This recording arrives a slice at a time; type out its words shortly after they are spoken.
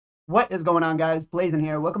What is going on, guys? Blazing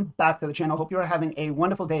here. Welcome back to the channel. Hope you are having a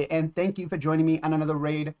wonderful day, and thank you for joining me on another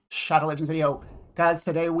Raid Shadow Legends video. Guys,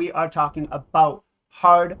 today we are talking about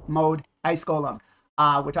hard mode Ice Golem.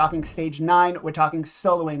 We're talking stage 9, we're talking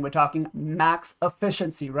soloing, we're talking max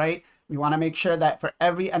efficiency, right? We want to make sure that for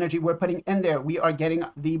every energy we're putting in there, we are getting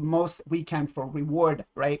the most we can for reward,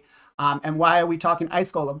 right? And why are we talking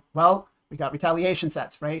Ice Golem? Well, we got retaliation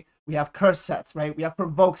sets, right? We have curse sets, right? We have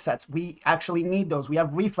provoke sets. We actually need those. We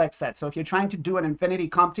have reflex sets. So if you're trying to do an infinity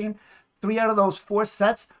comp team, 3 out of those 4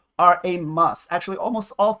 sets are a must. Actually,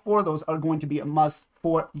 almost all 4 of those are going to be a must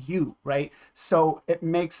for you, right? So it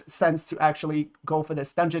makes sense to actually go for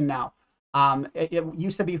this dungeon now. It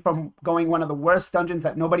used to be from going one of the worst dungeons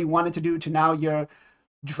that nobody wanted to do to now you're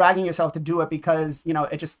dragging yourself to do it because, you know,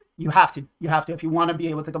 you have to if you want to be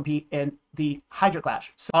able to compete in the Hydra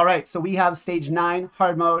Clash. So, all right, so we have stage 9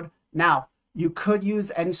 hard mode. Now, you could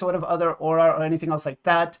use any sort of other aura or anything else like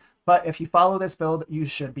that, but if you follow this build, you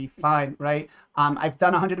should be fine, right? I've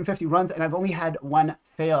done 150 runs and I've only had 1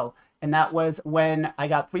 fail, and that was when I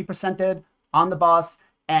got 3%ed on the boss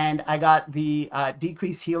and I got the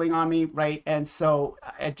decreased healing on me, right? And so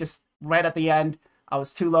it just right at the end, I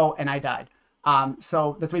was too low and I died.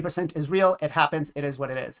 So the 3% is real. It happens. It is what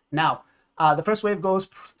it is. Now, the first wave goes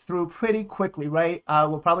through pretty quickly, right?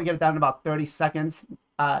 We'll probably get it down in about 30 seconds.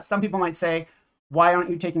 Some people might say, why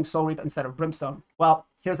aren't you taking Soul Reap instead of Brimstone? Well,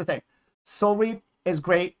 here's the thing. Soul Reap is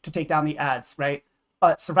great to take down the ads, right?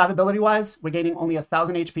 But survivability-wise, we're gaining only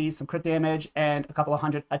 1,000 HP, some crit damage, and a couple of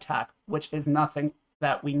hundred attack, which is nothing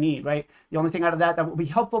that we need, right? The only thing out of that will be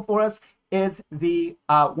helpful for us is the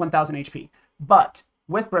 1,000 HP. But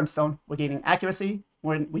with Brimstone, we're gaining accuracy.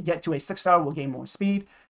 When we get to a 6-star, we'll gain more speed,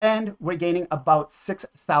 and we're gaining about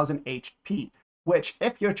 6,000 HP, which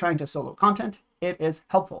if you're trying to solo content, it is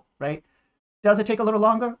helpful, right? Does it take a little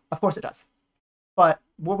longer? Of course it does. But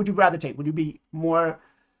what would you rather take? Would you be more,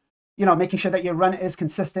 you know, making sure that your run is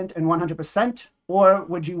consistent and 100%? Or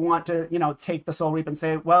would you want to, you know, take the Soul Reap and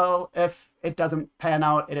say, well, if it doesn't pan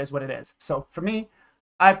out, it is what it is. So for me,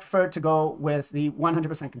 I prefer to go with the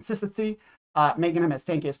 100% consistency, making him as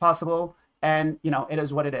tanky as possible. And, you know, it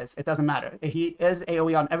is what it is. It doesn't matter. He is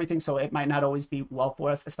AoE on everything, so it might not always be well for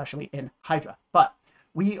us, especially in Hydra. But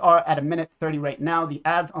we are at 1:30 right now. The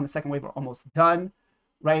ads on the second wave are almost done,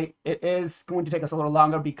 right? It is going to take us a little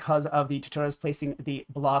longer because of the tutorials placing the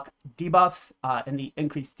block debuffs and the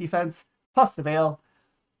increased defense, plus the Veil.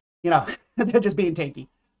 You know, they're just being tanky,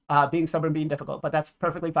 being stubborn, being difficult. But that's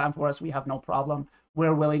perfectly fine for us. We have no problem.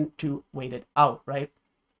 We're willing to wait it out, right?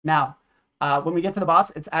 Now, when we get to the boss,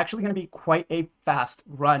 it's actually going to be quite a fast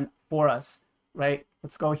run for us, right?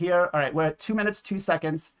 Let's go here. All right, we're at 2 minutes, 2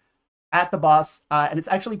 seconds at the boss, and it's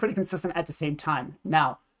actually pretty consistent at the same time.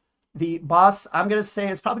 Now, the boss, I'm going to say,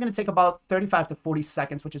 is probably going to take about 35 to 40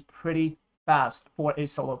 seconds, which is pretty fast for a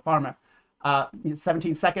solo farmer.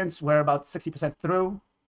 17 seconds, we're about 60% through,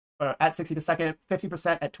 or at 60%,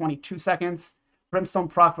 50% at 22 seconds. Brimstone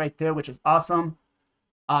proc right there, which is awesome.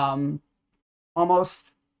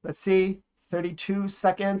 Almost, let's see, 32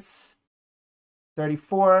 seconds,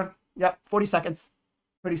 34, yep, 40 seconds,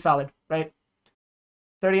 pretty solid, right?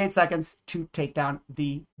 38 seconds to take down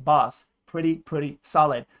the boss, pretty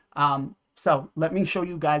solid. So let me show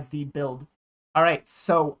you guys the build. All right,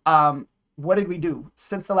 so what did we do?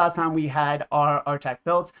 Since the last time we had our Artak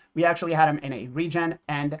built, we actually had him in a regen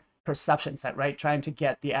and perception set, right? Trying to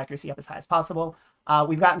get the accuracy up as high as possible.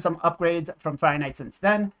 We've gotten some upgrades from Friday Night since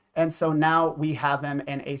then, and so now we have him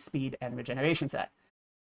in a speed and regeneration set.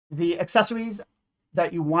 The accessories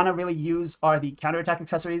that you want to really use are the counterattack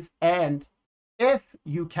accessories, and if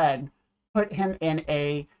you can, put him in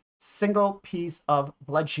a single piece of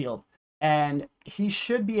blood shield, and he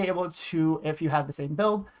should be able to, if you have the same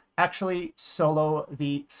build, actually solo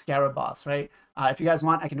the Scarab boss, right? If you guys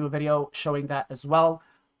want, I can do a video showing that as well.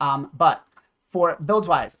 But for builds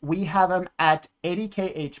wise, we have him at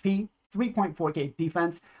 80k HP, 3.4k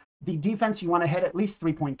defense. The defense you want to hit at least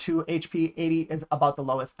 3.2 HP. 80 is about the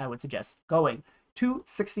lowest I would suggest going.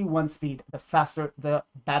 261 speed, the faster the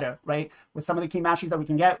better, right? With some of the key masteries that we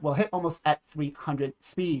can get, we'll hit almost at 300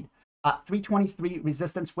 speed. 323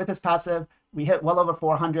 resistance with his passive, we hit well over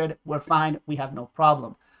 400, we're fine, we have no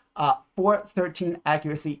problem. 413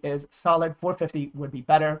 accuracy is solid, 450 would be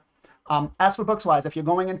better. As for books wise, if you're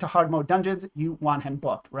going into hard mode dungeons, you want him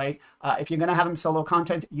booked, right? If you're going to have him solo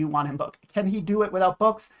content, you want him booked. Can he do it without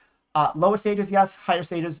books? Lower stages, yes. Higher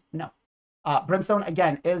stages, no. Brimstone,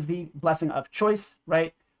 again, is the blessing of choice,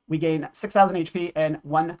 right? We gain 6,000 HP and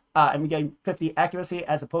we gain 50 accuracy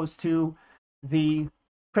as opposed to the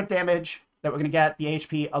crit damage that we're going to get, the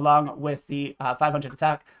HP, along with the 500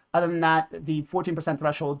 attack. Other than that, the 14%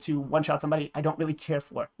 threshold to one-shot somebody, I don't really care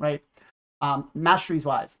for, right? Masteries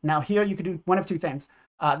wise. Now here you could do one of two things.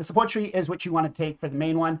 The support tree is what you want to take for the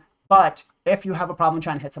main one, but if you have a problem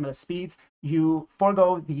trying to hit some of the speeds, you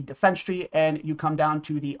forego the defense tree and you come down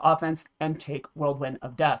to the offense and take Whirlwind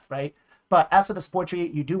of Death, right? But as for the support tree,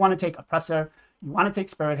 you do want to take Oppressor, you want to take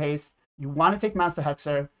Spirit Haste, you want to take Master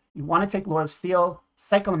Hexer, you want to take Lord of Steel,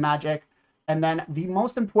 Cycle of Magic, and then the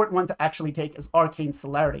most important one to actually take is Arcane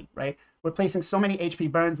Celerity, right? We're placing so many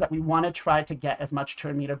HP burns that we want to try to get as much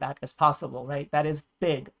turn meter back as possible, right? That is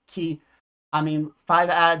big, key. I mean, 5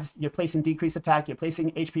 adds, you're placing decreased attack, you're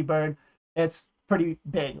placing HP burn. It's pretty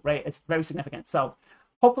big, right? It's very significant. So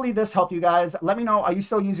hopefully this helped you guys. Let me know, are you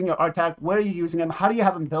still using your Artak? Where are you using him? How do you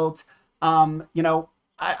have him built? You know,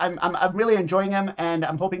 I'm really enjoying him, and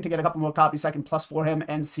I'm hoping to get a couple more copies so I can +4 him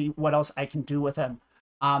and see what else I can do with him.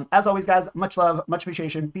 As always, guys, much love, much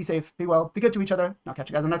appreciation. Be safe, be well, be good to each other. I'll catch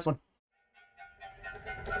you guys on the next one.